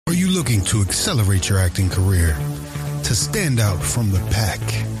looking to accelerate your acting career, to stand out from the pack?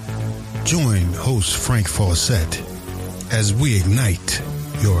 Join host Frank Fawcett as we ignite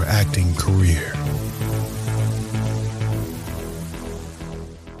your acting career.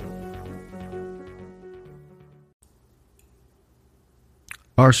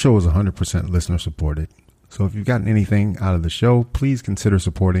 Our show is 100% listener supported. So if you've gotten anything out of the show, please consider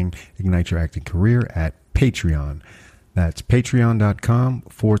supporting Ignite Your Acting Career at Patreon. That's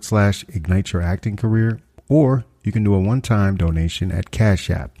patreon.com/Ignite Your Acting Career, or you can do a one-time donation at Cash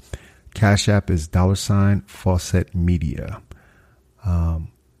App. Cash App is $Fawcett Media.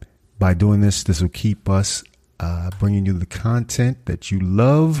 By doing this will keep us bringing you the content that you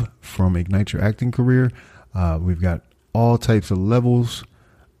love from Ignite Your Acting Career. We've got all types of levels,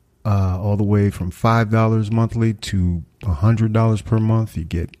 all the way from $5 monthly to $100 per month. You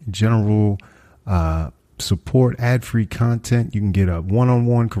get general support, ad-free content. You can get a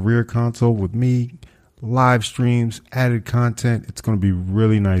one-on-one career consult with me, live streams, added content. It's going to be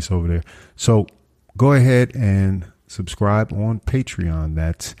really nice over there. So go ahead and subscribe on Patreon.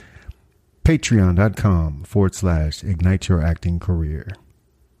 That's patreon.com/Ignite Your Acting Career.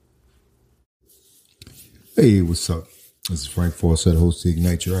 Hey, what's up? This is Frank Fawcett, host of the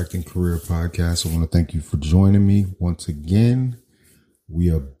Ignite Your Acting Career podcast. I want to thank you for joining me once again. We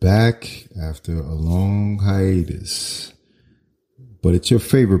are back after a long hiatus, but it's your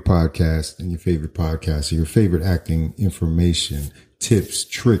favorite podcast and your favorite podcaster, your favorite acting information, tips,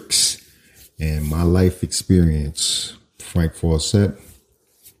 tricks, and my life experience. Frank Fawcett,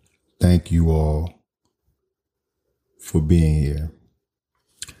 thank you all for being here.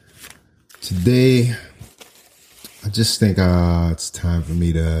 Today, I just think it's time for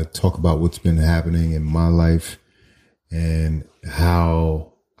me to talk about what's been happening in my life and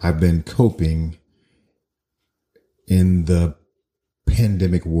how I've been coping in the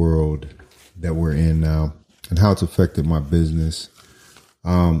pandemic world that we're in now and how it's affected my business.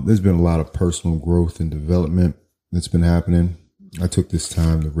 There's been a lot of personal growth and development that's been happening. I took this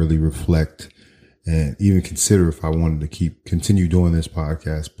time to really reflect and even consider if I wanted to continue doing this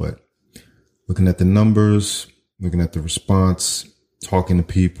podcast, but looking at the numbers, looking at the response, talking to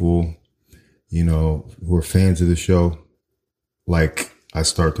people, who are fans of the show, I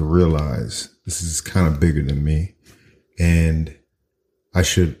start to realize this is kind of bigger than me, and I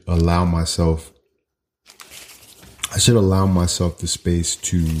should allow myself the space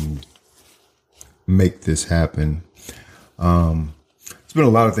to make this happen. It's been a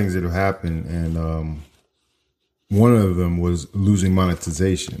lot of things that have happened, and one of them was losing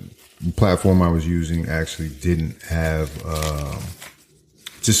monetization. The platform I was using actually didn't have,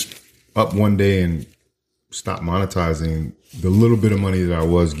 just up one day and stopped monetizing the little bit of money that I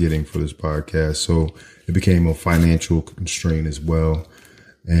was getting for this podcast. So it became a financial constraint as well.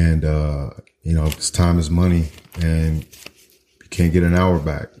 And, it's time is money, and you can't get an hour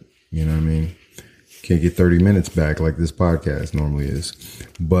back. You know what I mean? You can't get 30 minutes back like this podcast normally is.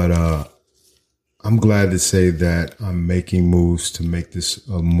 But, I'm glad to say that I'm making moves to make this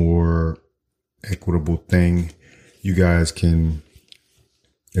a more equitable thing. You guys can,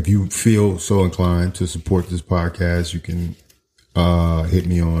 if you feel so inclined to support this podcast, you can hit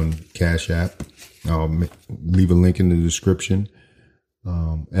me on Cash App. I'll leave a link in the description.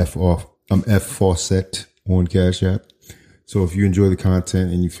 I'm F Fawcett on Cash App. So if you enjoy the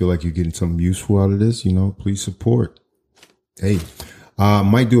content and you feel like you're getting something useful out of this, please support. Hey.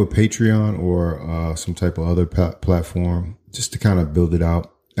 Might do a Patreon or some type of other platform just to kind of build it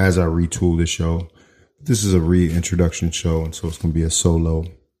out as I retool this show. This is a reintroduction show, and so it's going to be a solo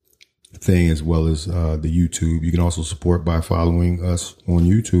thing as well as the YouTube. You can also support by following us on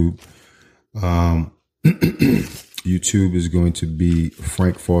YouTube. YouTube is going to be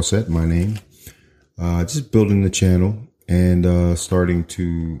Frank Fawcett, my name. Just building the channel and starting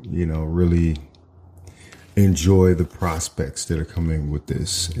to, really enjoy the prospects that are coming with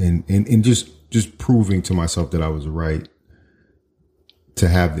this, and just proving to myself that I was right to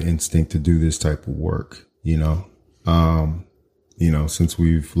have the instinct to do this type of work. Since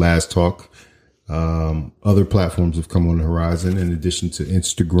we've last talked, other platforms have come on the horizon. In addition to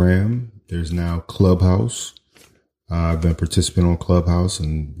Instagram, there's now Clubhouse. I've been a participant on Clubhouse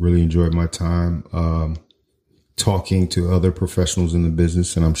and really enjoyed my time talking to other professionals in the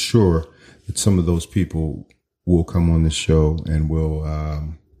business, and I'm sure that some of those people will come on the show and we'll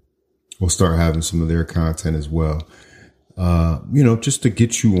start having some of their content as well. Just to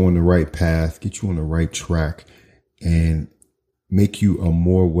get you on the right path, get you on the right track, and make you a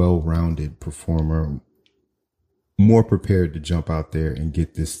more well-rounded performer, more prepared to jump out there and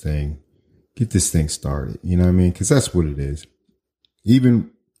get this thing started. You know what I mean? Because that's what it is.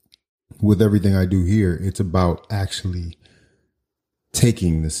 Even with everything I do here, it's about actually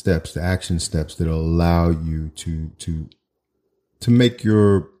taking the steps, the action steps that allow you to make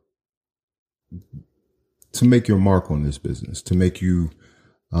your mark on this business, to make you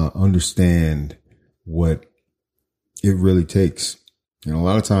understand what it really takes. And a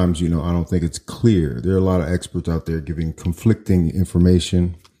lot of times, I don't think it's clear. There are a lot of experts out there giving conflicting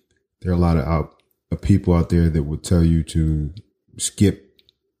information. There are a lot of people out there that would tell you to skip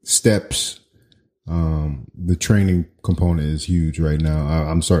steps. The training component is huge right now.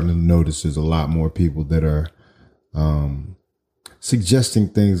 I'm starting to notice there's a lot more people that are suggesting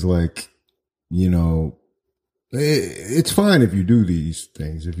things like, it's fine if you do these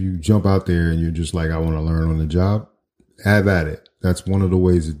things. If you jump out there and you're just like, I want to learn on the job, have at it. That's one of the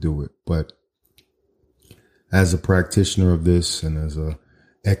ways to do it. But as a practitioner of this and as a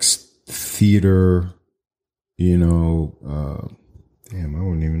ex-theater, damn, I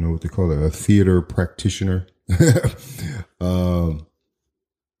wouldn't even know what to call it, a theater practitioner.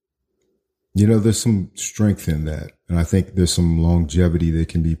 There's some strength in that. And I think there's some longevity that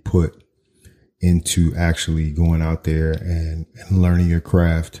can be put into actually going out there and learning your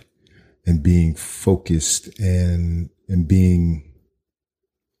craft and being focused and being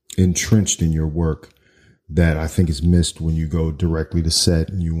entrenched in your work that I think is missed when you go directly to set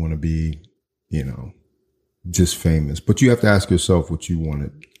and you want to be, just famous. But you have to ask yourself what you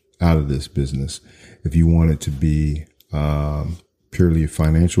wanted out of this business. If you want it to be purely a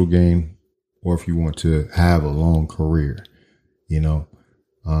financial gain, or if you want to have a long career,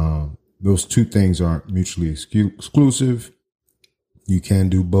 those two things aren't mutually exclusive. You can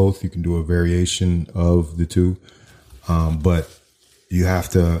do both. You can do a variation of the two. But you have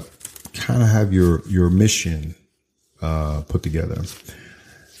to kind of have your mission put together.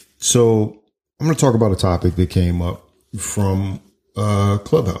 So I'm going to talk about a topic that came up from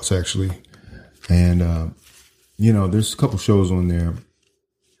Clubhouse, actually. And, there's a couple shows on there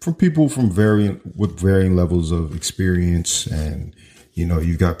from people with varying levels of experience. And,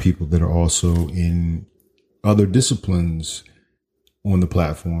 you've got people that are also in other disciplines on the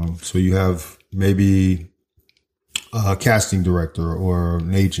platform. So you have maybe a casting director or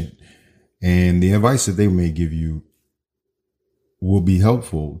an agent, and the advice that they may give you will be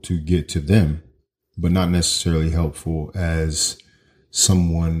helpful to get to them, but not necessarily helpful as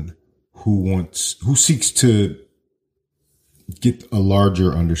someone who seeks to get a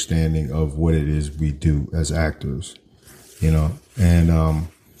larger understanding of what it is we do as actors, and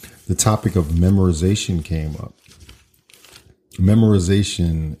the topic of memorization came up.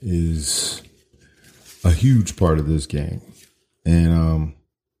 Memorization is a huge part of this game. And,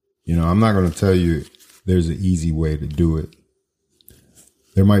 I'm not going to tell you there's an easy way to do it.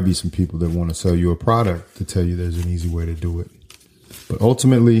 There might be some people that want to sell you a product to tell you there's an easy way to do it. But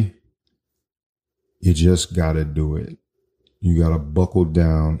ultimately, you just got to do it. You got to buckle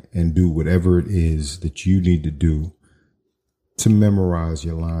down and do whatever it is that you need to do to memorize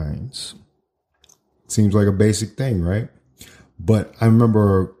your lines. Seems like a basic thing, right? But I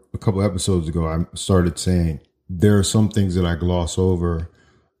remember a couple episodes ago, I started saying there are some things that I gloss over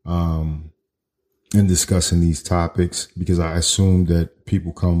in discussing these topics because I assume that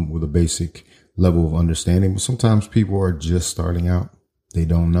people come with a basic level of understanding, but sometimes people are just starting out. They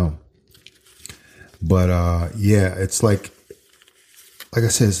don't know. But it's like I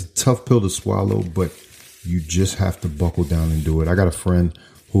said, it's a tough pill to swallow, but you just have to buckle down and do it. I got a friend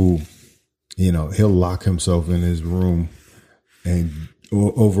who, he'll lock himself in his room and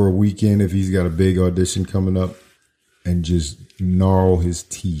over a weekend, if he's got a big audition coming up, and just gnarl his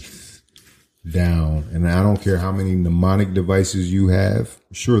teeth down. And I don't care how many mnemonic devices you have.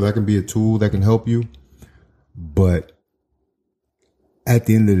 Sure, that can be a tool that can help you. But at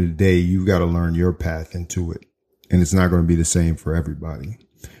the end of the day, you've got to learn your path into it. And it's not going to be the same for everybody.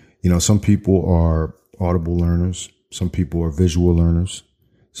 Some people are audible learners. Some people are visual learners.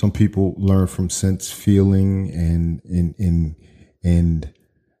 Some people learn from sense, feeling, and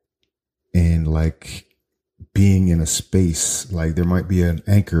like being in a space. Like there might be an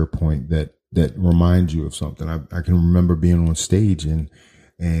anchor point that reminds you of something. I can remember being on stage and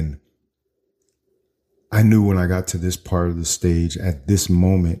I knew when I got to this part of the stage at this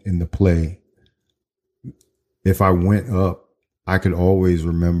moment in the play, if I went up, I could always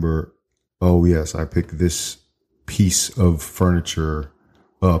remember, oh yes, I picked this piece of furniture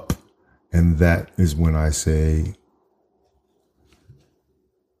up. And that is when I say,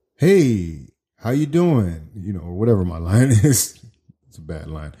 hey, how you doing? Or whatever my line is. It's a bad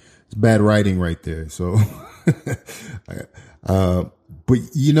line. It's bad writing right there. So, but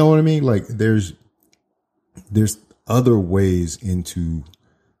you know what I mean? Like there's other ways into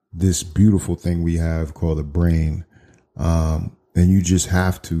this beautiful thing we have called the brain. And you just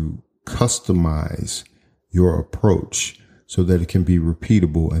have to customize your approach so that it can be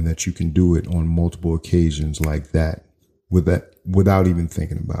repeatable and that you can do it on multiple occasions like that without even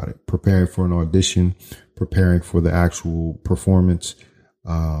thinking about it. Preparing for an audition, preparing for the actual performance,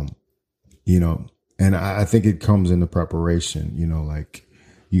 and I think it comes in the preparation, like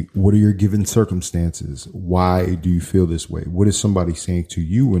what are your given circumstances? Why do you feel this way? What is somebody saying to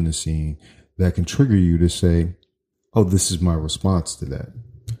you in the scene that can trigger you to say, oh, this is my response to that?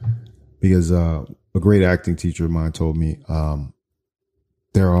 Because a great acting teacher of mine told me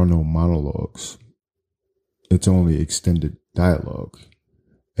there are no monologues. It's only extended dialogue.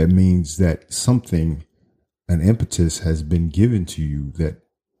 It means that an impetus has been given to you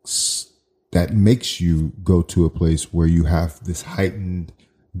that makes you go to a place where you have this heightened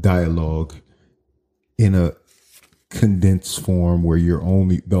dialogue in a condensed form where you're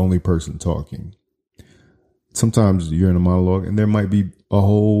the only person talking. Sometimes you're in a monologue and there might be a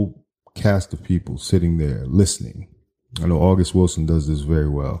whole cast of people sitting there listening. I know August Wilson does this very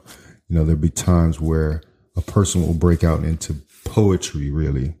well. There'll be times where a person will break out into poetry,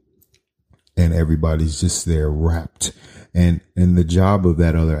 really, and everybody's just there wrapped. And the job of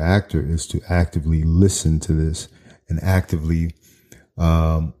that other actor is to actively listen to this and actively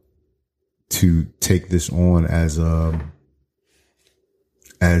to take this on as a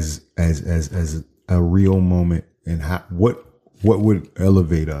real moment, and what would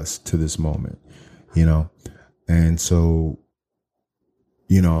elevate us to this moment, And so,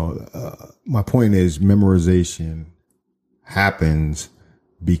 my point is memorization happens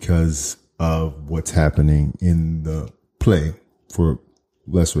because of what's happening in the play. For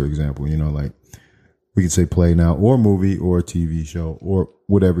lesser example, like we could say play now, or movie, or a TV show, or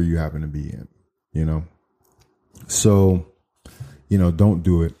whatever you happen to be in, So, don't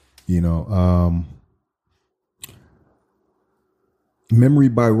do it, memory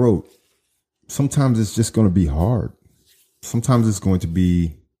by rote. Sometimes it's just going to be hard. Sometimes it's going to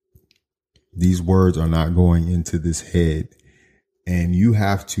be, these words are not going into this head, and you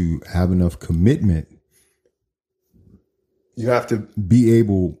have to have enough commitment. You have to be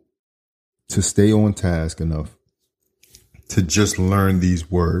able to stay on task enough to just learn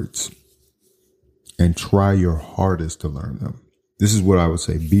these words and try your hardest to learn them. This is what I would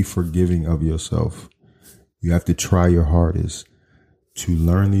say. Be forgiving of yourself. You have to try your hardest to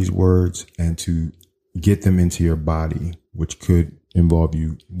learn these words and to get them into your body, which could involve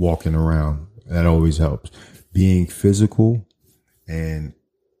you walking around. That always helps. Being physical and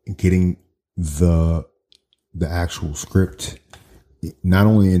getting the actual script not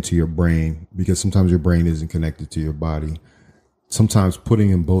only into your brain, because sometimes your brain isn't connected to your body. Sometimes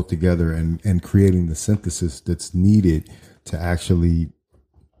putting them both together and creating the synthesis that's needed to actually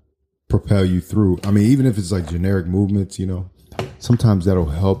propel you through. I mean, even if it's like generic movements, sometimes that'll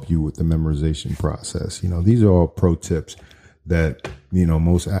help you with the memorization process. These are all pro tips that,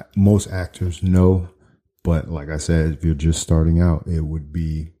 most actors know. But like I said, if you're just starting out, it would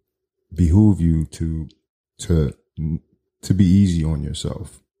behoove you to be easy on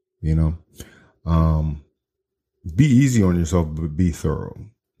yourself, be easy on yourself, but be thorough.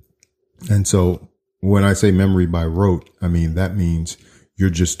 And so when I say memory by rote, I mean, that means you're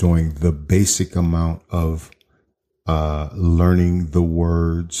just doing the basic amount of learning the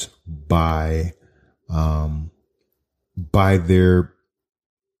words by their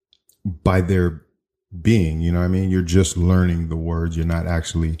being, You're just learning the words. You're not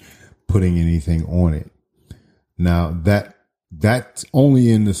actually putting anything on it. Now that's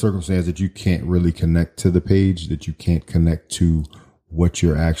only in the circumstance that you can't really connect to the page, that you can't connect to what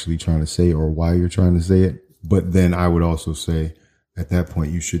you're actually trying to say or why you're trying to say it. But then I would also say at that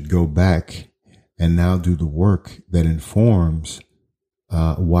point, you should go back and now do the work that informs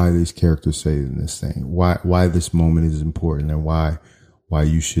why these characters say in this thing, why this moment is important, and why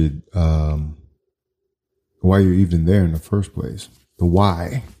you should, why you're even there in the first place. The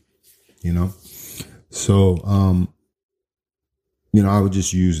why, So, I would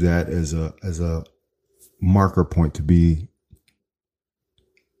just use that as a marker point to be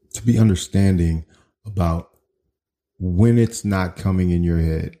understanding about when it's not coming in your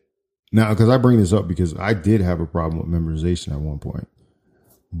head. Now, because I bring this up because I did have a problem with memorization at one point,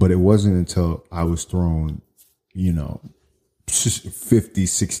 but it wasn't until I was thrown, 50,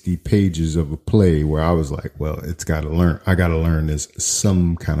 60 pages of a play where I was like, well, I got to learn this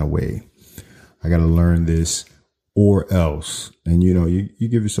some kind of way. I got to learn this or else. And, you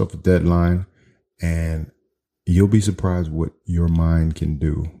give yourself a deadline and you'll be surprised what your mind can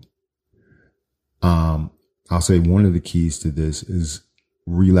do. I'll say one of the keys to this is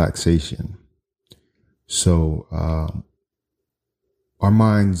relaxation. So our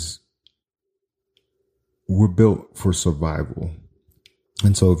minds were built for survival.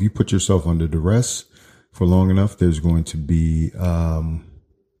 And so if you put yourself under duress for long enough, there's going to be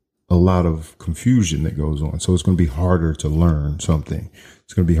a lot of confusion that goes on. So it's going to be harder to learn something.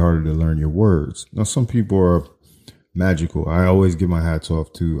 It's going to be harder to learn your words. Now, some people are magical. I always give my hats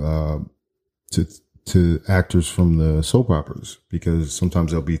off to actors from the soap operas, because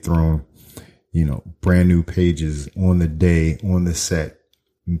sometimes they'll be thrown, brand new pages on the day, on the set,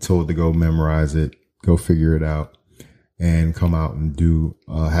 and told to go memorize it, go figure it out, and come out and do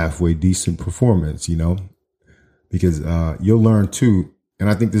a halfway decent performance, because you'll learn too. And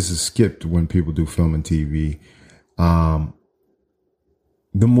I think this is skipped when people do film and TV. The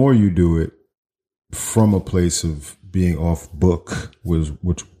more you do it from a place of being off book, which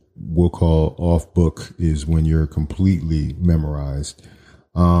we'll call off book, is when you're completely memorized.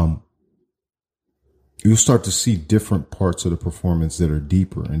 You'll start to see different parts of the performance that are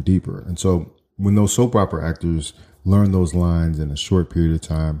deeper and deeper. And so when those soap opera actors learn those lines in a short period of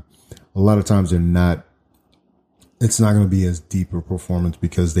time, a lot of times it's not going to be as deep a performance,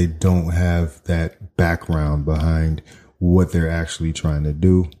 because they don't have that background behind what they're actually trying to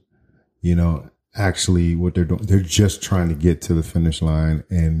do. Actually what they're doing, they're just trying to get to the finish line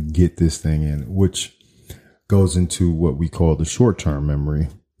and get this thing in, which goes into what we call the short-term memory.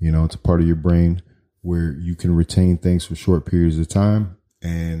 It's a part of your brain where you can retain things for short periods of time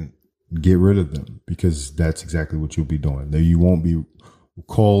and get rid of them, because that's exactly what you'll be doing. There, you won't be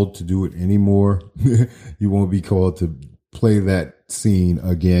called to do it anymore. You won't be called to play that scene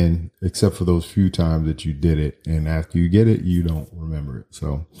again, except for those few times that you did it. And after you get it, you don't remember it.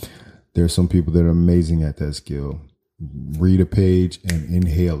 So there's some people that are amazing at that skill. Read a page and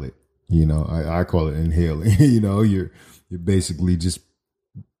inhale it. I call it inhaling. You're basically just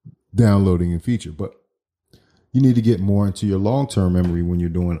downloading a feature, but you need to get more into your long-term memory when you're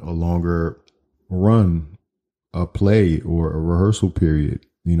doing a longer run, a play or a rehearsal period,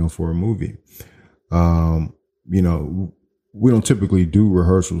 for a movie. We don't typically do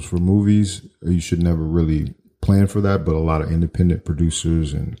rehearsals for movies. You should never really plan for that, but a lot of independent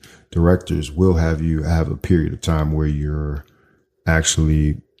producers and directors will have you have a period of time where you're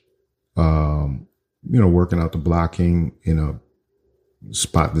actually, working out the blocking in a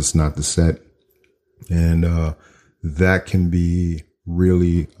spot that's not the set. And that can be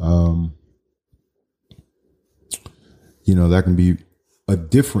really, that can be a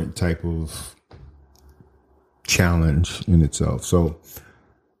different type of challenge in itself. So,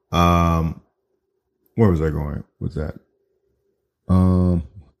 where was I going with that?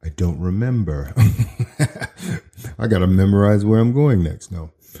 I don't remember. I got to memorize where I'm going next.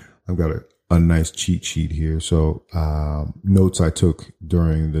 No, I've got a nice cheat sheet here. So, notes I took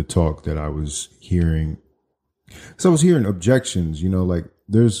during the talk that I was hearing. So I was hearing objections, I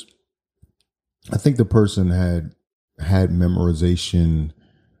think the person had memorization,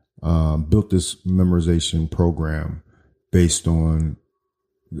 built this memorization program based on,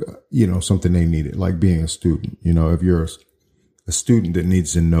 something they needed, like being a student. If you're a student that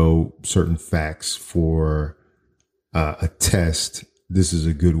needs to know certain facts for a test, this is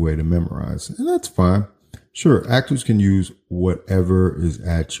a good way to memorize. And that's fine. Sure, actors can use whatever is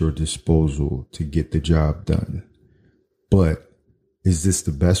at your disposal to get the job done. But is this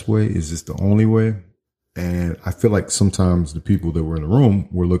the best way? Is this the only way? And I feel like sometimes the people that were in the room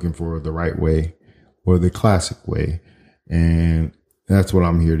were looking for the right way or the classic way. And that's what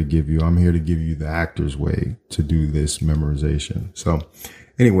I'm here to give you. I'm here to give you the actor's way to do this memorization. So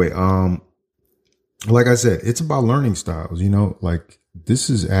anyway, like I said, it's about learning styles, this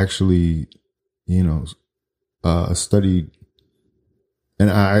is actually, a study. And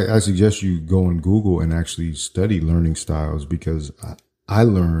I suggest you go on Google and actually study learning styles, because I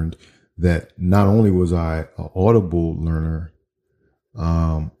learned that not only was I an audible learner,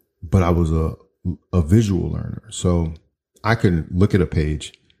 but I was a visual learner. So I can look at a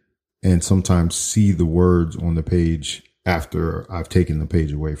page and sometimes see the words on the page after I've taken the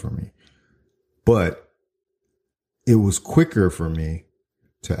page away from me. But it was quicker for me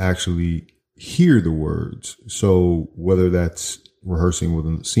to actually hear the words. So whether that's rehearsing with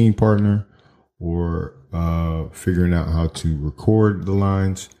a scene partner or figuring out how to record the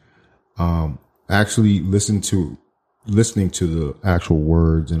lines, actually listening to the actual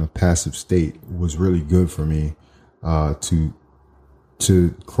words in a passive state was really good for me to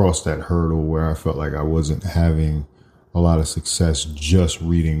cross that hurdle where I felt like I wasn't having a lot of success just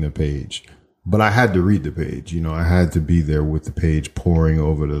reading the page. But I had to read the page, I had to be there with the page pouring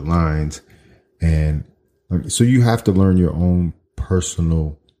over the lines. And so you have to learn your own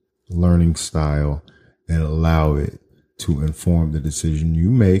personal learning style and allow it to inform the decision you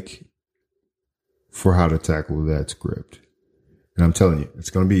make for how to tackle that script. And I'm telling you, it's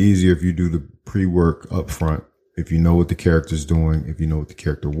going to be easier if you do the pre-work up front, if you know what the character's doing, if you know what the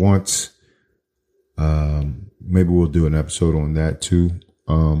character wants. Maybe we'll do an episode on that too.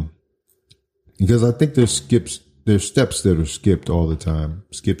 Because I think there's steps that are skipped all the time.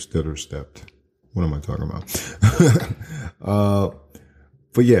 Skips that are stepped. What am I talking about?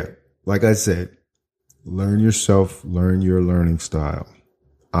 But yeah, like I said, learn yourself, learn your learning style.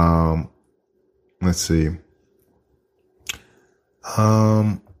 Let's see.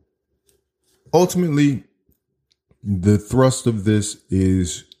 Ultimately, the thrust of this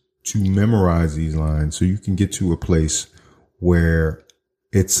is to memorize these lines so you can get to a place where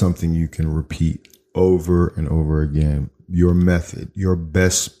it's something you can repeat over and over again. Your method, your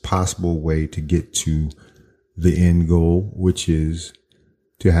best possible way to get to the end goal, which is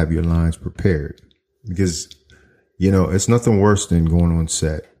to have your lines prepared. Because, you know, it's nothing worse than going on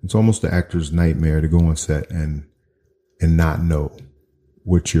set. It's almost the actor's nightmare to go on set and not know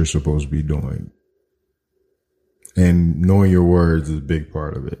what you're supposed to be doing. And knowing your words is a big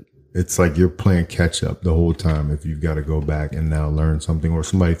part of it. It's like you're playing catch up the whole time if you've got to go back and now learn something, or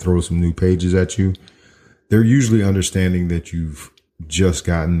somebody throws some new pages at you. They're usually understanding that you've just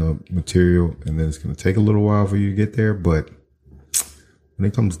gotten the material and then it's going to take a little while for you to get there. But when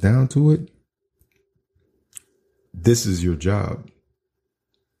it comes down to it, this is your job.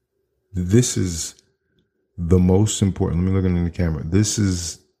 This is the most important. Let me look in the camera. This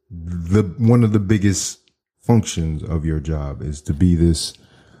is one of the biggest functions of your job, is to be this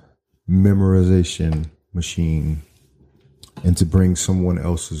memorization machine and to bring someone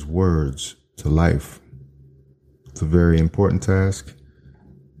else's words to life. It's a very important task.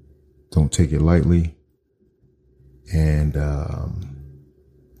 Don't take it lightly, and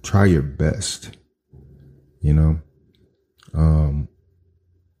try your best.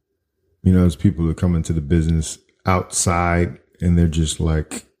 There's people that come into the business outside and they're just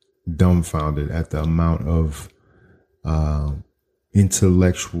like dumbfounded at the amount of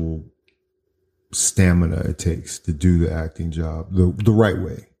intellectual stamina it takes to do the acting job the right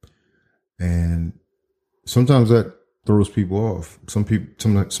way. And sometimes that throws people off.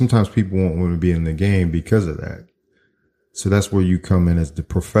 Sometimes people won't want to be in the game because of that. So that's where you come in as the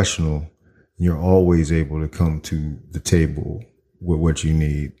professional. You're always able to come to the table with what you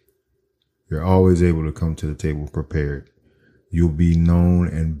need. You're always able to come to the table prepared. You'll be known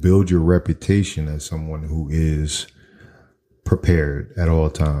and build your reputation as someone who is prepared at all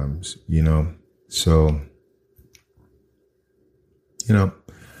times, So,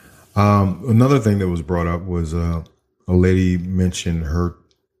 another thing that was brought up was a lady mentioned her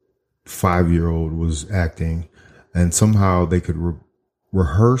 5-year-old was acting, and somehow they could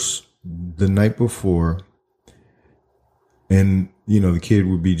rehearse the night before, and the kid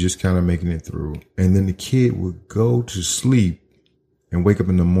would be just kind of making it through, and then the kid would go to sleep and wake up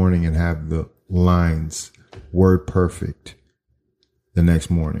in the morning and have the lines word perfect the next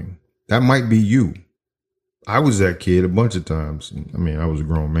morning. That might be you. I was that kid a bunch of times. I mean, I was a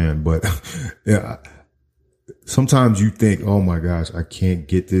grown man, but yeah, sometimes you think, oh my gosh, I can't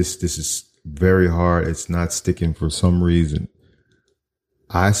get this. This is very hard. It's not sticking for some reason.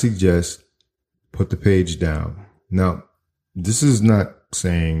 I suggest put the page down. Now, this is not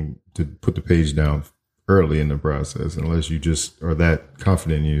saying to put the page down early in the process, unless you just are that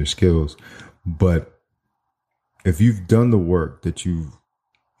confident in your skills. But if you've done the work that you've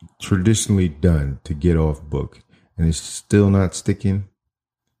traditionally done to get off book and it's still not sticking,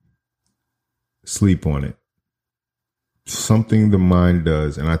 sleep on it. Something the mind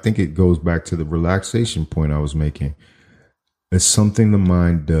does, and I think it goes back to the relaxation point I was making. It's something the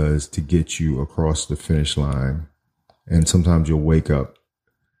mind does to get you across the finish line. And sometimes you'll wake up.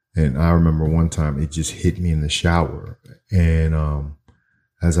 And I remember one time it just hit me in the shower. And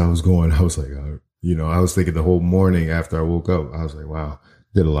as I was going, I was like, I was thinking the whole morning after I woke up, I was like, wow,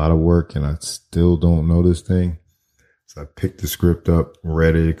 did a lot of work and I still don't know this thing. So I picked the script up,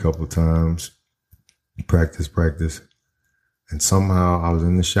 read it a couple of times, practice. And somehow I was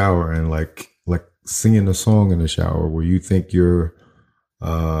in the shower and like singing a song in the shower where you think you're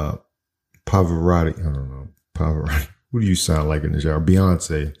Pavarotti. I don't know. Pavarotti. What do you sound like in the shower?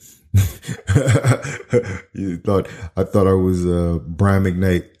 Beyonce. I thought I was Brian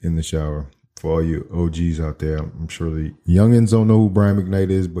McKnight in the shower. For all you OGs out there, I'm sure the youngins don't know who Brian McKnight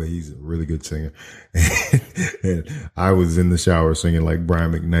is, but he's a really good singer. And I was in the shower singing like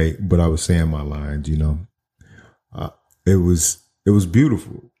Brian McKnight, but I was saying my lines, It was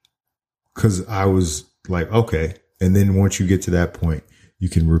beautiful because I was like, okay, And then once you get to that point, you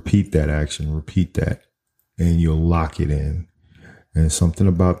can repeat that action, repeat that, and you'll lock it in. And something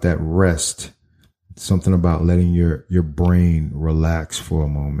about that rest, something about letting your brain relax for a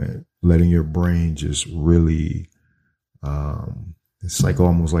moment, letting your brain just really, it's like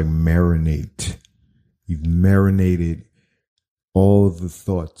almost like marinate. You've marinated all the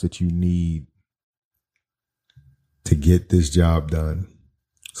thoughts that you need to get this job done.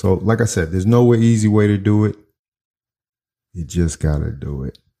 So like I said, there's no easy way to do it. You just got to do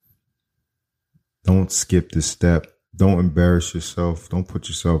it. Don't skip this step. Don't embarrass yourself. Don't put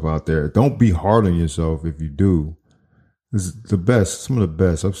yourself out there. Don't be hard on yourself if you do. This is the best, some of the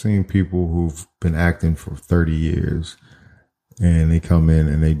best. I've seen people who've been acting for 30 years and they come in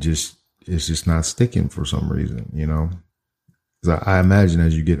and it's just not sticking for some reason, you know? Because I imagine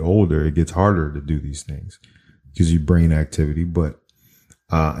as you get older, it gets harder to do these things because your brain activity, but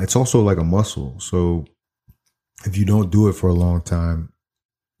it's also like a muscle. So if you don't do it for a long time,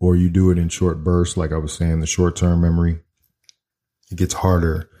 or you do it in short bursts, like I was saying, the short-term memory, it gets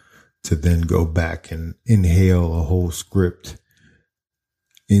harder to then go back and inhale a whole script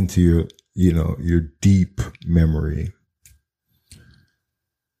into your deep memory.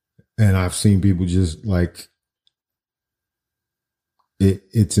 And I've seen people just like,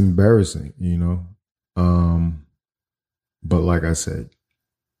 it's embarrassing, but like I said,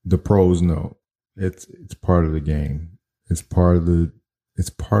 the pros know it's part of the game. It's part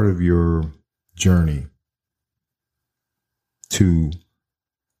of your journey to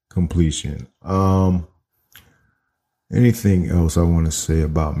completion. Anything else I want to say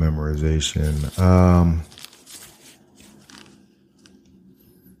about memorization?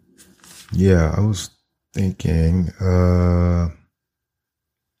 Yeah, I was thinking,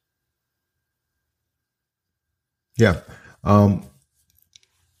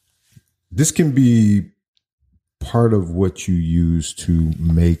 this can be part of what you use to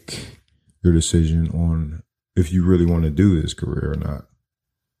make your decision on if you really want to do this career or not.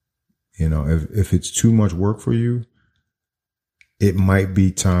 If it's too much work for you, it might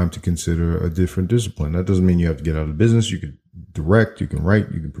be time to consider a different discipline. That doesn't mean you have to get out of business. You can direct, you can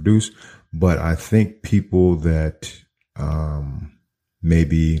write, you can produce. But I think people that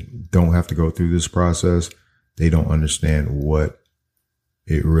maybe don't have to go through this process, they don't understand what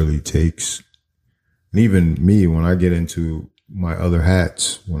it really takes. And even me, when I get into my other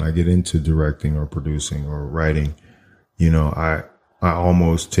hats, when I get into directing or producing or writing, I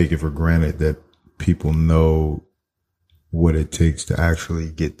almost take it for granted that people know what it takes to actually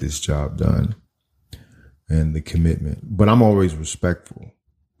get this job done and the commitment. But I'm always respectful.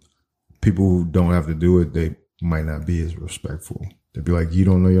 People who don't have to do it, they might not be as respectful. They'd be like, you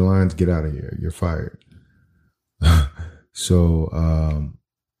don't know your lines? Get out of here. You're fired. So,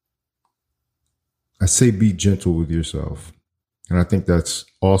 I say be gentle with yourself. And I think that's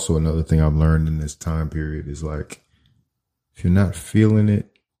also another thing I've learned in this time period is like, if you're not feeling it,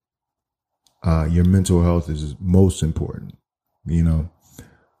 your mental health is most important, and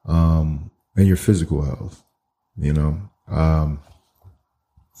your physical health,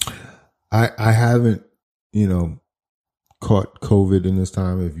 I haven't, caught COVID in this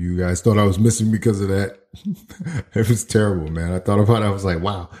time. If you guys thought I was missing because of that, it was terrible, man. I thought about it. I was like,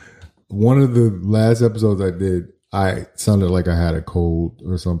 wow. One of the last episodes I did, I sounded like I had a cold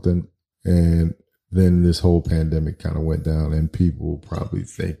or something. And then this whole pandemic kind of went down and people probably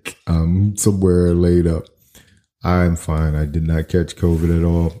think I'm somewhere laid up. I'm fine. I did not catch COVID at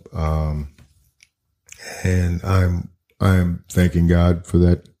all. And I'm thanking God for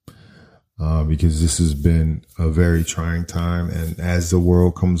that. Because this has been a very trying time. And as the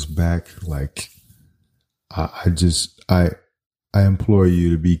world comes back, like, I implore you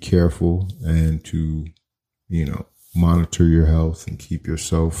to be careful and to, monitor your health and keep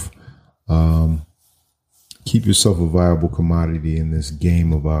yourself a viable commodity in this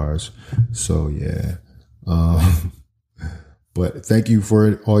game of ours. So, yeah. But thank you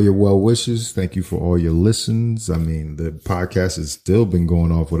for all your well wishes. Thank you for all your listens. I mean, the podcast has still been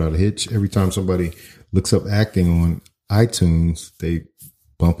going off without a hitch. Every time somebody looks up acting on iTunes, they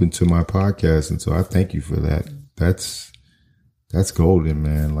bump into my podcast. And so I thank you for that. That's golden,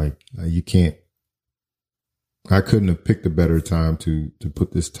 man. Like I couldn't have picked a better time to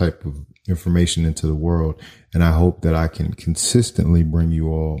put this type of information into the world. And I hope that I can consistently bring you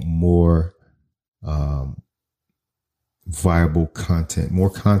all more, viable content, more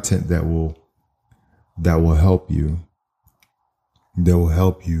content that will help you,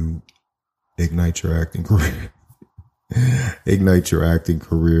 ignite your acting career,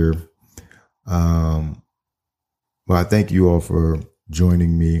 Well, I thank you all for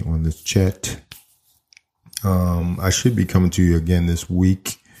joining me on this chat. I should be coming to you again this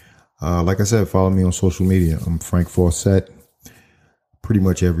week. Like I said, follow me on social media. I'm Frank Fawcett, pretty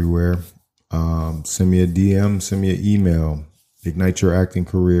much everywhere. Send me a DM, send me an email,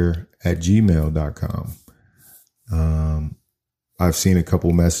 igniteyouractingcareer@gmail.com. I've seen a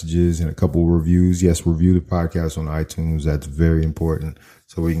couple messages and a couple reviews. Yes, review the podcast on iTunes. That's very important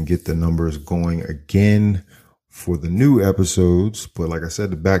so we can get the numbers going again for the new episodes. But like I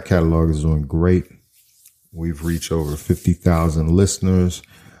said, the back catalog is doing great. We've reached over 50,000 listeners.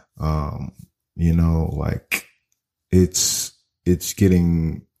 It's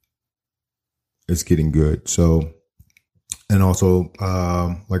getting good. So, and also,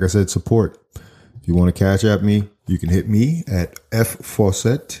 like I said, support. If you want to cash at me, you can hit me at F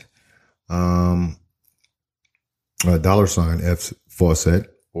Fawcett, $F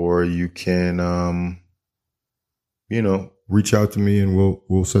Fawcett, or you can, reach out to me and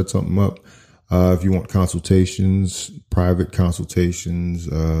we'll set something up. If you want consultations, private consultations,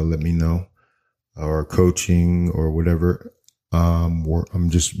 let me know, or coaching or whatever. I'm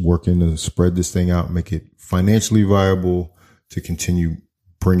just working to spread this thing out, make it financially viable to continue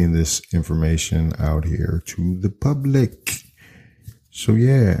bringing this information out here to the public. So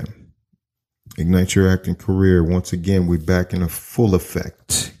yeah, Ignite Your Acting Career. Once again, we're back in a full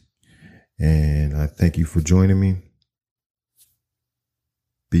effect. And I thank you for joining me.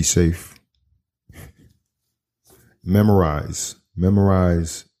 Be safe. Memorize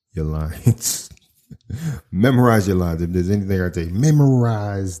your lines. Memorize your lines. If there's anything I tell you,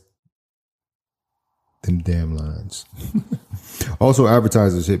 memorize them damn lines. Also,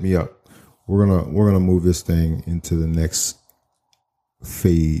 advertisers, hit me up. We're gonna move this thing into the next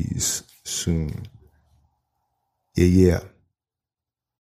phase soon. Yeah.